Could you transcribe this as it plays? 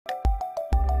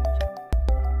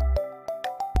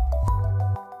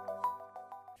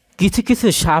কিছু কিছু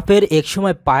সাপের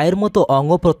একসময় পায়ের মতো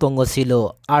অঙ্গ-প্রত্যঙ্গ ছিল।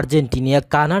 আর্জেন্টিনা,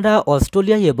 কানাডা,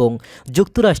 অস্ট্রেলিয়া এবং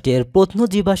যুক্তরাষ্ট্রের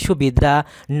প্রত্নজীবাশ্মবিদরা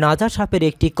নাজা সাপের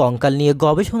একটি কঙ্কাল নিয়ে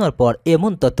গবেষণার পর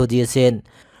এমন তথ্য দিয়েছেন।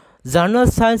 জার্নাল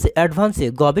সায়েন্স অ্যাডভান্সে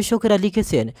গবেষকেরা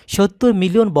লিখেছেন ৭০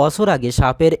 মিলিয়ন বছর আগে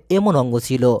সাপের এমন অঙ্গ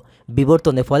ছিল।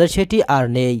 বিবর্তনের ফলে সেটি আর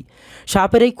নেই।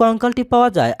 সাপের এই কঙ্কালটি পাওয়া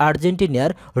যায়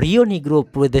আর্জেন্টিনার রিও নিগ্রো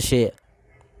প্রদেশে।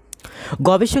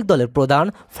 গবেষক দলের প্রধান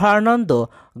ফার্নান্দো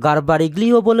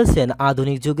গারবারিগ্লিও বলেছেন,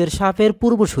 আধুনিক যুগের সাপের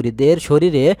পূর্বসূরিদের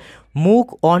শরীরে মুখ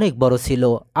অনেক বড় ছিল।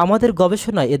 আমাদের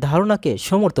গবেষণা এ ধারণাকে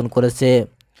সমর্থন করেছে।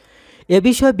 এ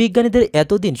বিষয়ে বিজ্ঞানীদের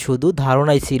এতদিন শুধু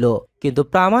ধারণাই ছিল, কিন্তু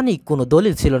প্রামাণিক কোনো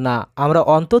দলিল ছিল না। আমরা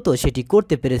অন্তত সেটি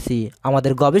করতে পেরেছি।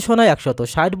 আমাদের গবেষণায়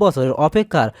 ১৬০ বছরের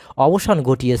অপেক্ষার অবসান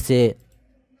ঘটিয়েছে।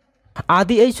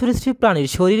 আদি এই সরীসৃপ প্রাণীর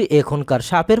শরীর এখনকার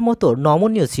সাপের মতো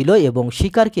নমনীয় ছিল এবং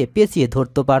শিকারকে পেঁচিয়ে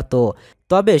ধরতে পারত।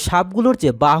 তবে সাপগুলোর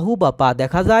যে বাহু বা পা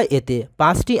দেখা যায়, এতে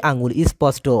 ৫টি আঙুল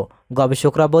স্পষ্ট।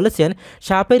 গবেষকরা বলেছেন,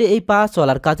 সাপের এই পা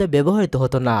চলার কাজে ব্যবহৃত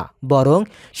হতো না, বরং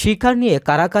শিকার নিয়ে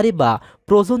কারাকারি বা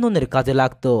প্রজননের কাজে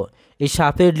লাগত। এই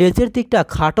সাপের লেজের দিকটা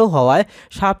খাটো হওয়ায়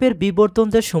সাপের বিবর্তন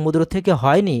যে সমুদ্র থেকে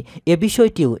হয়নি, এ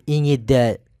বিষয়টিও ইঙ্গিত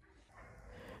দেয়।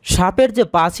 সাপের যে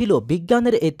পা ছিল,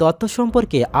 বিজ্ঞানের এই তথ্য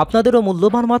সম্পর্কে আপনাদেরও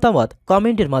মূল্যবান মতামত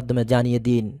কমেন্টের মাধ্যমে জানিয়ে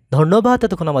দিন। ধন্যবাদ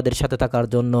এতক্ষণ আমাদের সাথে থাকার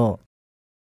জন্য।